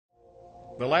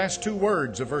The last two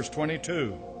words of verse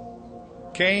 22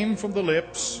 came from the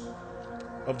lips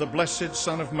of the blessed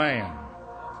Son of Man,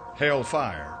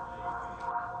 hellfire.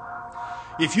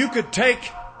 If you could take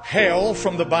hell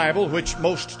from the Bible, which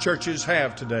most churches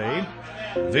have today,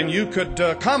 then you could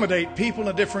accommodate people in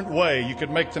a different way. You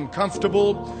could make them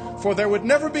comfortable, for there would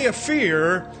never be a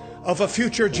fear of a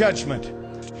future judgment.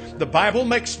 The Bible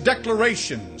makes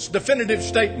declarations, definitive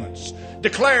statements,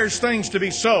 declares things to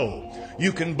be so.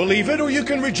 You can believe it or you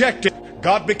can reject it.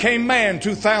 God became man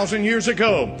 2,000 years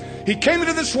ago. He came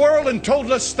into this world and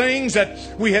told us things that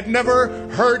we had never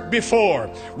heard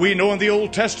before. We know in the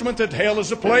Old Testament that hell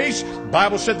is a place. The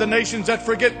Bible said the nations that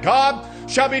forget God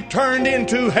shall be turned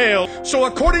into hell. So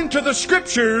according to the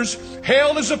Scriptures,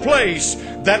 hell is a place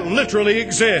that literally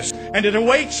exists. And it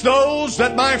awaits those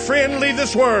that, my friend, leave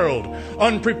this world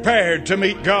unprepared to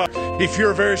meet God. If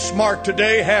you're very smart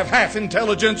today, have half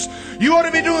intelligence, you ought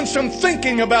to be doing some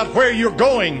thinking about where you're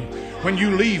going when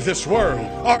you leave this world.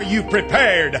 Are you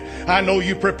prepared? I know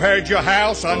you prepared your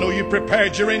house. I know you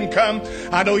prepared your income.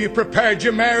 I know you prepared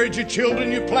your marriage, your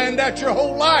children. You planned out your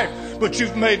whole life. But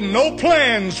you've made no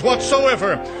plans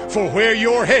whatsoever for where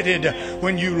you're headed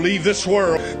when you leave this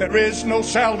world. There is no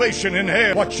salvation in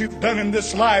hell. What you've done in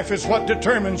this life is what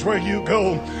determines where you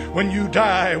go. When you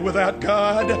die without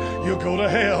God, you'll go to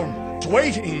hell.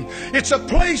 Waiting. It's a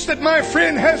place that, my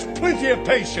friend, has plenty of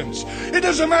patience. It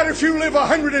doesn't matter if you live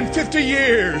 150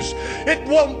 years. It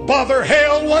won't bother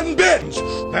hell one bit.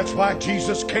 That's why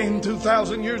Jesus came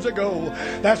 2,000 years ago.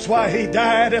 That's why He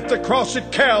died at the cross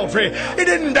at Calvary. He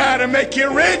didn't die to make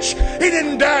you rich. He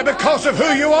didn't die because of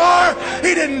who you are.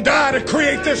 He didn't die to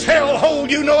create this hellhole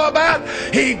you know about.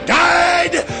 He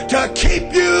died to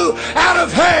keep you out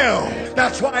of hell.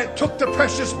 That's why it took the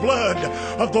precious blood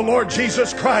of the Lord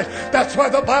Jesus Christ. That's why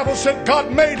the Bible said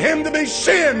God made Him to be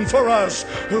sin for us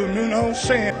who knew no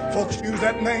sin. Folks use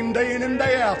that name day in and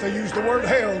day out. They use the word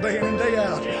hell day in and day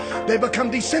out. They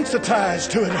become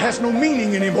desensitized to it. It has no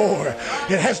meaning anymore.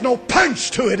 It has no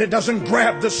punch to it. It doesn't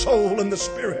grab the soul and the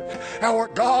spirit. Our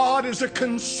God is a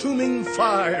consuming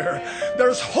fire.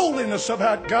 There's holiness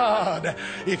about God.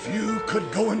 If you could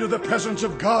go into the presence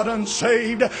of God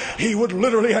unsaved, He would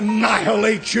literally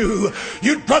annihilate you.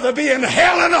 You'd rather be in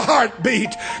hell in a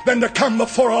heartbeat than to come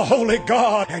before a holy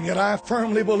God. And yet I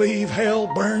firmly believe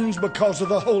hell burns because of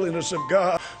the holiness of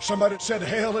God. Somebody said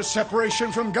hell is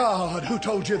separation from God. Who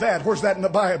told you that? Where's that in the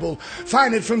Bible?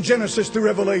 Find it from Genesis to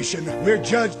Revelation. We're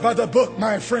judged by the book,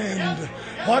 my friend.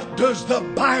 What does the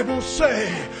Bible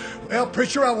say? Well,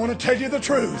 preacher, I want to tell you the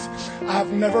truth.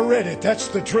 I've never read it. That's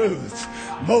the truth.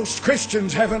 Most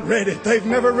Christians haven't read it. They've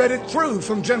never read it through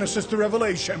from Genesis to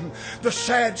Revelation. The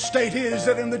sad state is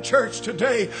that in the church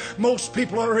today, most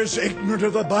people are as ignorant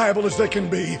of the Bible as they can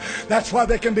be. That's why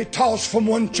they can be tossed from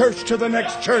one church to the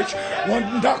next church,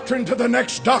 one doctrine to the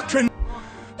next doctrine.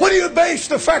 What do you base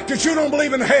the fact that you don't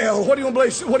believe in hell? What do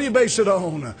you base it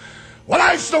on? Well,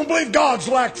 I just don't believe God's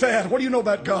like that. What do you know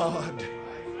about God?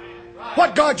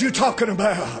 What God you talking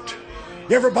about?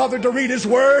 You ever bothered to read His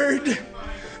Word?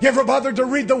 You ever bothered to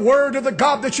read the Word of the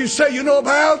God that you say you know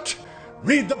about?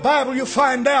 Read the Bible, you'll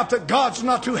find out that God's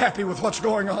not too happy with what's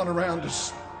going on around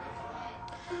us.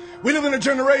 We live in a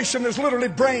generation that's literally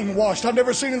brainwashed. I've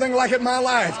never seen anything like it in my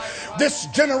life. This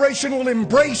generation will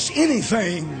embrace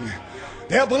anything.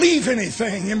 They'll believe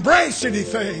anything, embrace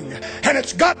anything. And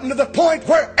it's gotten to the point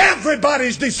where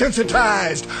everybody's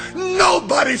desensitized.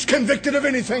 Nobody's convicted of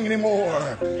anything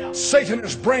anymore. Satan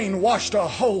has brainwashed a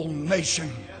whole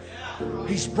nation.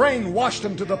 He's brainwashed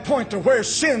them to the point to where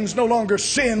sin's no longer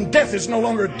sin, death is no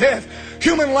longer death,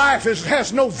 human life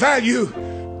has no value.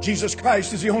 Jesus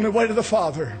Christ is the only way to the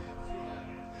Father.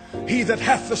 He that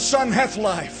hath the Son hath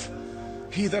life.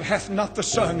 He that hath not the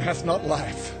Son hath not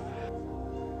life.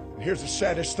 Here's the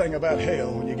saddest thing about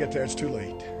hell. When you get there, it's too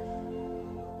late.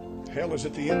 Hell is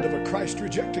at the end of a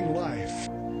Christ-rejecting life.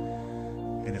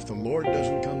 And if the Lord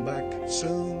doesn't come back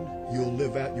soon, you'll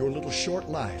live out your little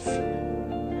short life.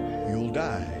 You'll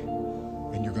die,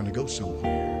 and you're going to go somewhere.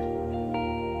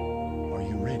 Are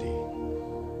you ready?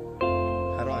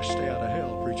 How do I stay out of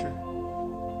hell, preacher?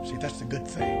 See, that's the good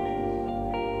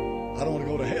thing. I don't want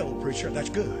to go to hell, preacher. That's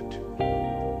good.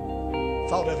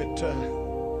 Thought of it,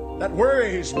 that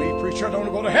worries me, preacher. I don't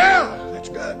want to go to hell. That's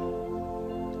good.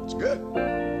 That's good.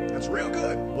 That's real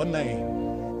good. One name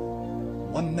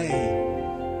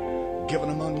given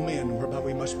among men whereby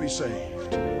we must be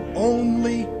saved.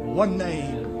 Only one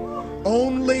name.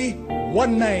 Only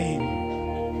one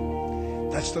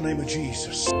name. That's the name of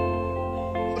Jesus.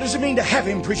 What does it mean to have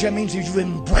Him, preacher? That means you've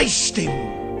embraced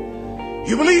Him.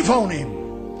 You believe on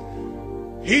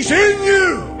Him. He's in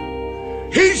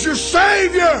you. He's your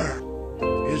Savior.